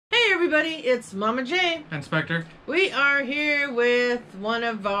everybody, it's Mama J and Spectre. We are here with one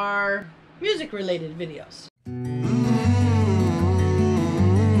of our music related videos.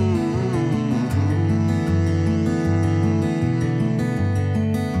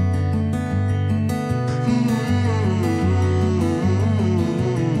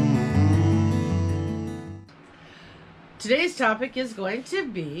 Today's topic is going to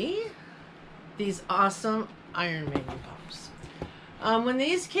be these awesome Iron Maiden pops. When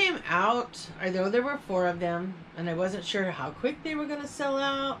these came out, I know there were 4 of them, and I wasn't sure how quick they were going to sell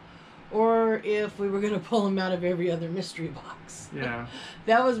out, or if we were going to pull them out of every other mystery box. Yeah.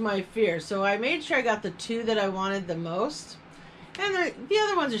 That was my fear. So I made sure I got the 2 that I wanted the most, and the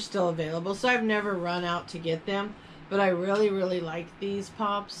other ones are still available, so I've never run out to get them, but I really like these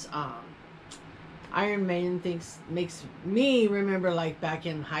pops. Iron Maiden makes me remember like back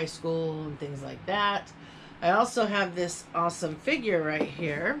in high school and things like that. I also have this awesome figure right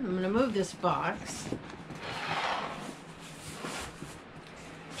here. I'm going to move this box.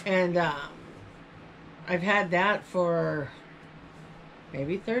 And I've had that for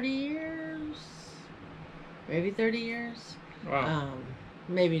maybe 30 years. Maybe 30 years. Wow.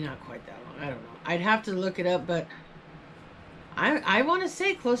 Maybe not quite that long. I don't know. I'd have to look it up, but I want to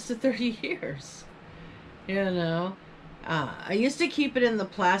say close to 30 years. You know. I used to keep it in the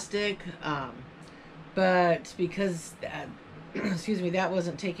plastic, but because that, excuse me, that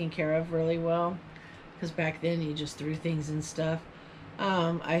wasn't taken care of really well, because back then you just threw things and stuff.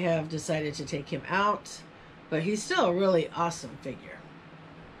 I have decided to take him out, but he's still a really awesome figure.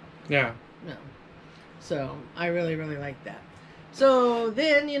 Yeah. No. So I really like that. So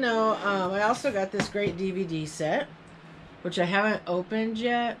then, you know, I also got this great DVD set, which I haven't opened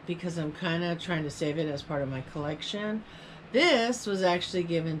yet because I'm kind of trying to save it as part of my collection. This was actually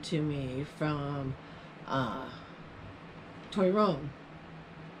given to me from Tyrone.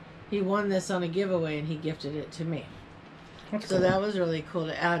 He won this on a giveaway and he gifted it to me. That's so cool. That was really cool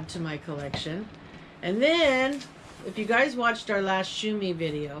to add to my collection. And then, if you guys watched our last Shoe Me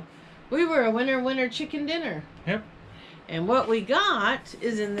video, we were a winner chicken dinner. Yep. And what we got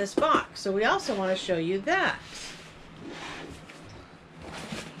is in this box. So we also want to show you that.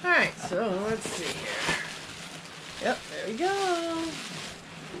 Alright, so let's see here. Yep, there we go.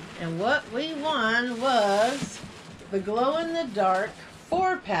 And what we won was the glow-in-the-dark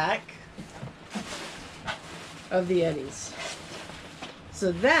 4-pack of the Eddies.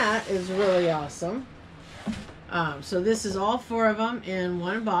 So that is really awesome. So this is all 4 of them in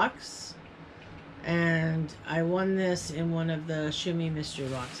one box. And I won this in one of the Shoe Me mystery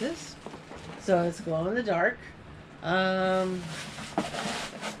boxes. So it's glow-in-the-dark.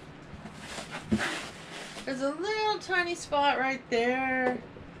 There's a little tiny spot right there,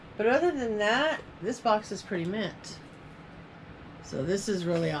 but other than that, this box is pretty mint. So this is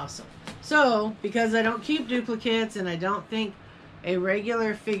really awesome. So, because I don't keep duplicates and I don't think a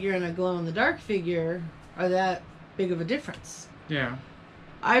regular figure and a glow-in-the-dark figure are that big of a difference. Yeah.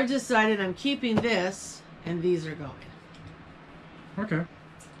 I've decided I'm keeping this and these are going. Okay.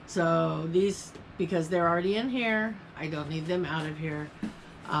 So these, because they're already in here, I don't need them out of here.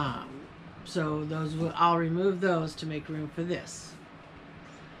 So those I'll remove those to make room for this.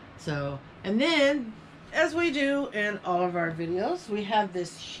 So, and then, as we do in all of our videos, we have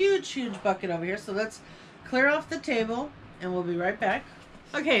this huge bucket over here. So let's clear off the table and we'll be right back.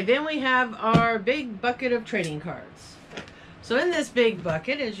 Okay, then we have our big bucket of trading cards. So in this big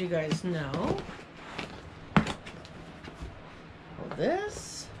bucket, as you guys know, hold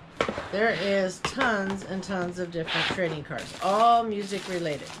this, there is tons and tons of different trading cards, all music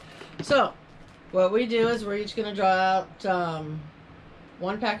related. So, what we do is we're each going to draw out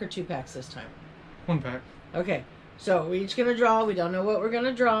 1 pack or 2 packs this time? 1 pack. Okay, so we're each going to draw. We don't know what we're going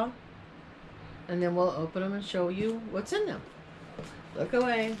to draw. And then we'll open them and show you what's in them. Look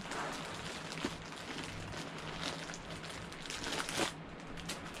away.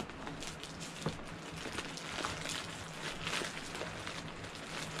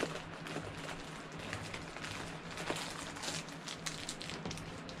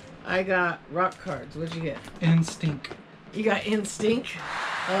 I got rock cards. What'd you get? Instinct. You got Instinct?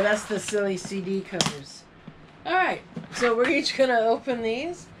 Oh, that's the silly CD covers. Alright, so we're each going to open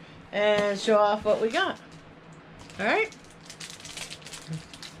these and show off what we got. Alright?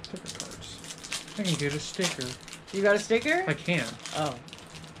 Sticker cards. I can get a sticker. You got a sticker? I can. Oh.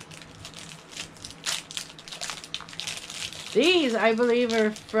 These, I believe,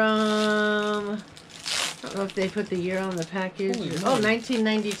 are from... I don't know if they put the year on the package. Oh,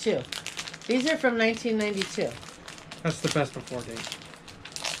 1992. These are from 1992. That's the best before date.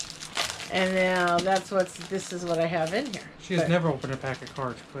 And now this is what I have in here. She has never opened a pack of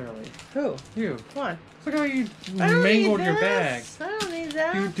cards, clearly. Who? You. Come on. Look how you I don't mangled need your this. bag. I don't need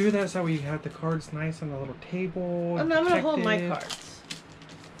that. You do that so we have the cards nice on the little table. I'm going to hold my protected. cards.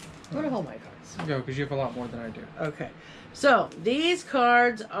 I'm going to hold my cards. Go, because you have a lot more than I do. Okay. So, these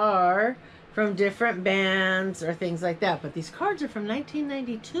cards are from different bands or things like that. But these cards are from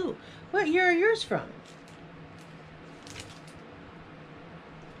 1992. What year are yours from?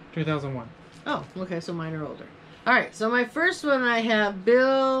 2001. Oh, okay. So mine are older. All right. So my first one I have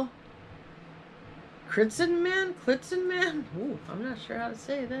Bill Klitzenman? Ooh, I'm not sure how to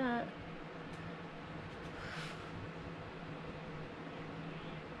say that.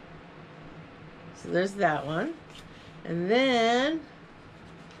 So there's that one. And then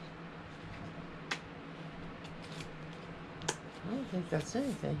I don't think that's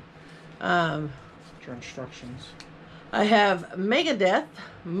anything. Your instructions. I have Megadeth,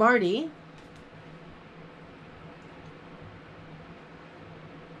 Marty.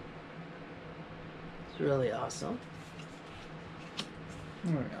 It's really awesome.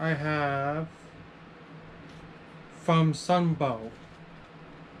 Alright, I have from Sunbow.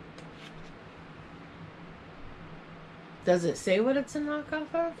 Does it say what it's a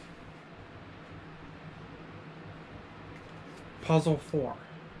knockoff of? Puzzle 4.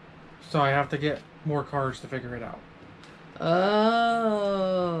 So I have to get more cards to figure it out.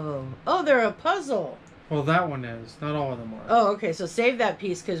 Oh. Oh, they're a puzzle. Well, that one is. Not all of them are. Oh, okay. So save that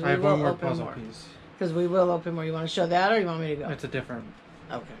piece because I we have will one more open puzzle more. piece. Because we will open more. You want to show that or you want me to go? It's a different.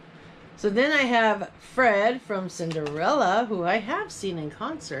 Okay. So then I have Fred from Cinderella, who I have seen in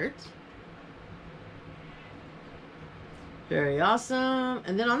concert. Very awesome.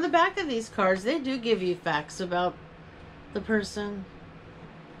 And then on the back of these cards, they do give you facts about the person.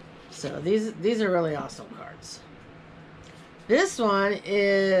 So these are really awesome cards. This one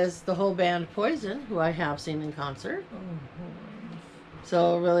is the whole band Poison, who I have seen in concert.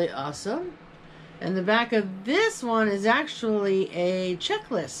 So really awesome. And the back of this one is actually a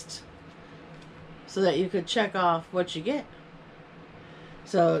checklist so that you could check off what you get.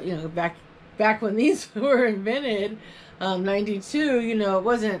 So, you know, back when these were invented, 92, you know, it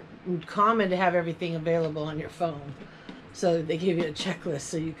wasn't common to have everything available on your phone. So they give you a checklist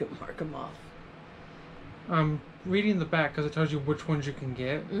so you could mark them off. I'm reading the back because it tells you which ones you can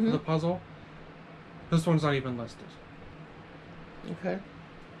get for the puzzle. This one's not even listed. Okay.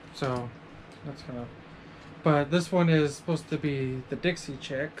 So, that's kind of... But this one is supposed to be the Dixie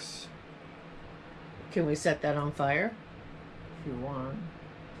Chicks. Can we set that on fire? If you want.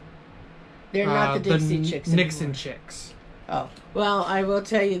 They're not the Dixie Chicks anymore. Nixon Chicks. Oh, well, I will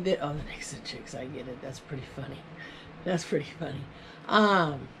tell you that... Oh, the Nixon Chicks, I get it. That's pretty funny. That's pretty funny.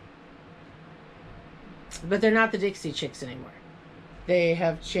 But they're not the Dixie Chicks anymore. They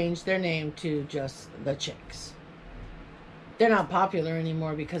have changed their name to just the Chicks. They're not popular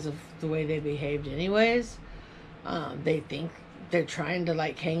anymore because of the way they behaved anyways. They think they're trying to,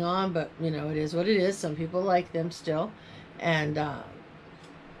 like, hang on, but, you know, it is what it is. Some people like them still. And,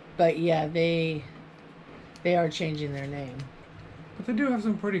 but, yeah, they are changing their name. But they do have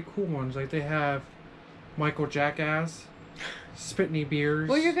some pretty cool ones. Like, they have Michael Jackass, Spitney Beers.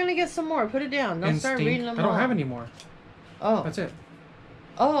 Well, you're going to get some more. Put it down. Don't start reading them I don't all. have any more. Oh. That's it.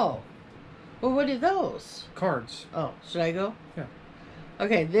 Oh. Well, what are those? Cards. Oh, should I go? Yeah.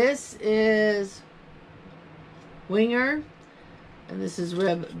 Okay, this is Winger. And this is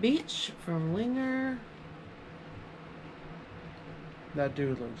Reb Beach from Winger. That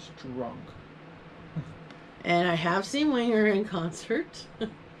dude looks drunk. And I have seen Winger in concert.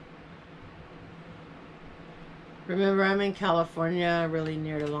 Remember, I'm in California, really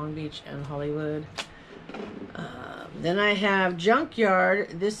near to Long Beach and Hollywood. Then I have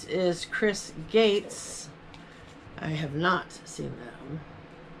Junkyard. This is Chris Gates. I have not seen them.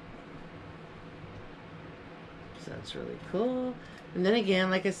 So that's really cool. And then again,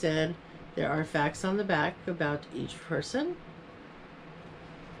 like I said, there are facts on the back about each person.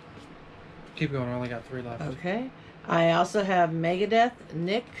 Keep going. I only got 3 left. Okay. I also have Megadeth,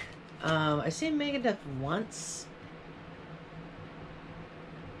 Nick. I've seen Megadeth once.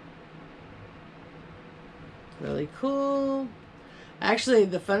 Really cool. Actually,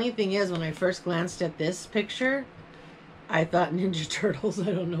 the funny thing is, when I first glanced at this picture, I thought Ninja Turtles.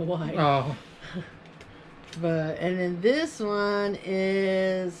 I don't know why. Oh. But, and then this one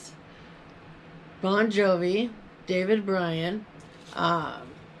is Bon Jovi, David Bryan. I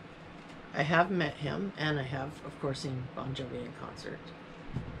have met him, and I have, of course, seen Bon Jovi in concert.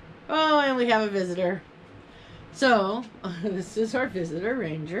 Oh, and we have a visitor. So, this is our visitor,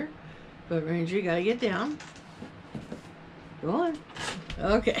 Ranger. But Ranger, you gotta get down. Go on.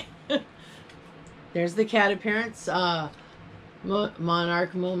 Okay. There's the cat appearance.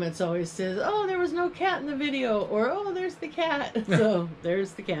 Monarch Moments always says, "Oh, there was no cat in the video," or "Oh, there's the cat." So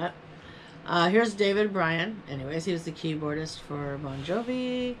there's the cat. Here's David Bryan. Anyways, he was the keyboardist for Bon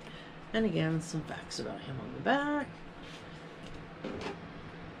Jovi. And again, some facts about him on the back.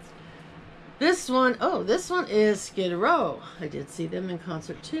 This one is Skid Row. I did see them in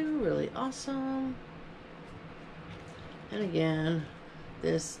concert too. Really awesome. And again,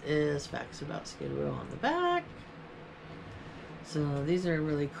 this is facts about Skid Row on the back. So these are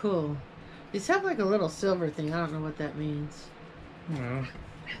really cool. These have like a little silver thing. I don't know what that means. No.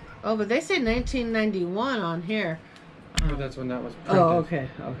 Oh, but they say 1991 on here. Oh, that's when that was printed. Oh, okay,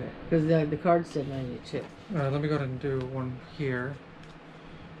 okay. Because the card said 92. Let me go ahead and do one here.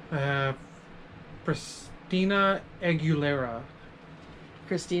 Christina Aguilera.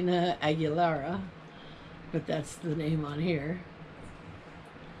 Christina Aguilera. But that's the name on here.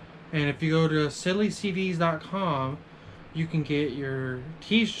 And if you go to sillycds.com, you can get your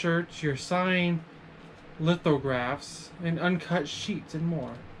t-shirts, your signed lithographs, and uncut sheets and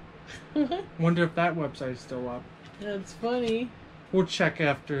more. Wonder if that website's still up. That's funny. We'll check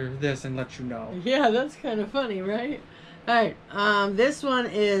after this and let you know. Yeah, that's kind of funny, right? Alright, this one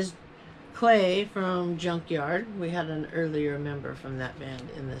is Clay from Junkyard. We had an earlier member from that band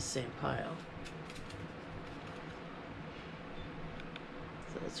in this same pile.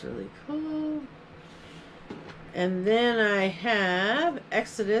 So that's really cool. And then I have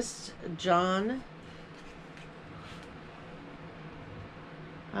Exodus John.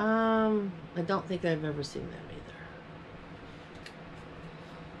 I don't think I've ever seen them either.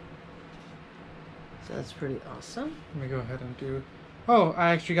 So that's pretty awesome. Let me go ahead and do... Oh,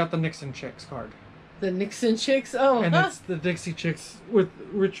 I actually got the Nixon Chicks card. The Nixon Chicks? Oh, and it's the Dixie Chicks with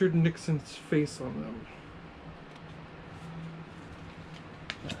Richard Nixon's face on them.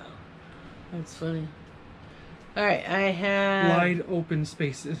 Wow. That's funny. Alright, I have... Lied Open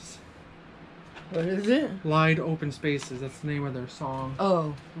Spaces. What is it? Lied Open Spaces. That's the name of their song.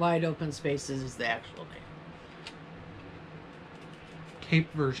 Oh, Wide Open Spaces is the actual name.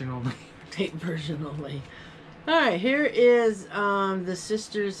 Tape version only. Tape version only. Alright, here is the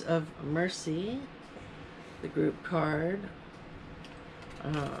Sisters of Mercy. The group card.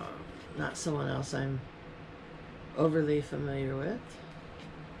 Not someone else I'm overly familiar with.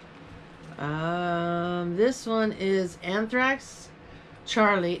 This one is Anthrax.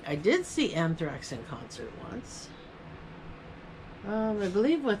 Charlie. I did see Anthrax in concert once. I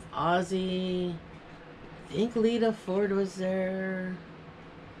believe with Ozzy. I think Lita Ford was there.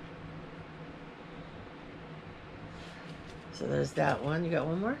 So there's that one. You got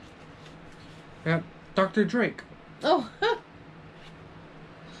one more? Yeah, Dr. Drake. Oh,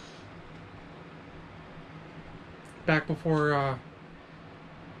 Back before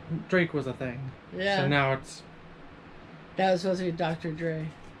Drake was a thing. yeah. So now it's That was supposed to be Dr. Dre.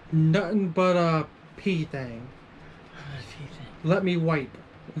 nothing but a pee thing. Let me wipe.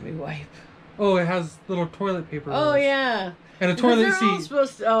 Let me wipe. Oh, it has little toilet paper. Oh, rolls. yeah. And a Because toilet they're all seat.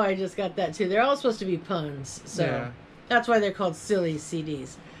 supposed to, oh, I just got that too. They're all supposed to be puns. So Yeah. that's why they're called silly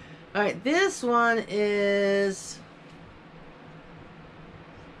CDs. All right, this one is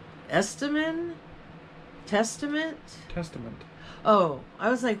Testament. Oh, I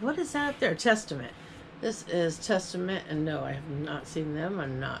was like, what is that up there? Testament. This is Testament, and no, I have not seen them.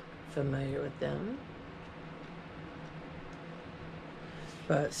 I'm not familiar with them.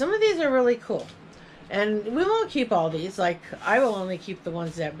 But some of these are really cool. And we won't keep all these. Like, I will only keep the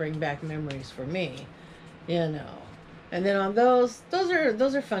ones that bring back memories for me. You know. And then on those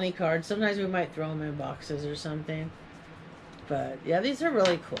are funny cards. Sometimes we might throw them in boxes or something. But, yeah, these are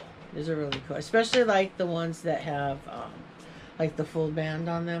really cool. These are really cool. Especially, like, the ones that have, like, the full band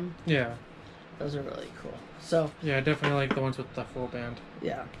on them. Yeah. Those are really cool. So, Yeah, I definitely like the ones with the full band.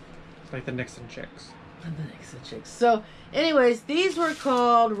 yeah. Like the Nixon Chicks. And the Nixon Chicks. So, anyways, these were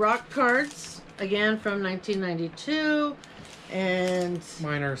called rock cards. Again, from 1992. And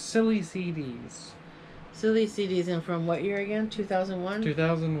Mine are silly CDs. silly CDs. And from what year again? 2001?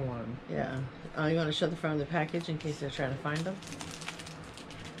 2001. Yeah. You want to show the front of the package in case they're trying to find them?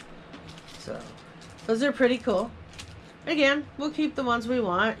 So, those are pretty cool. Again, we'll keep the ones we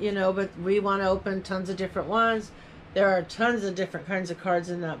want, you know, but we want to open tons of different ones. There are tons of different kinds of cards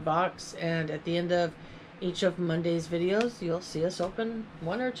in that box, and at the end of each of Monday's videos, you'll see us open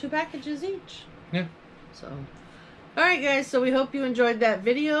 1 or 2 packages each. Yeah. So, alright guys, so we hope you enjoyed that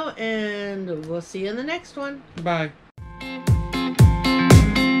video, and we'll see you in the next one. Bye.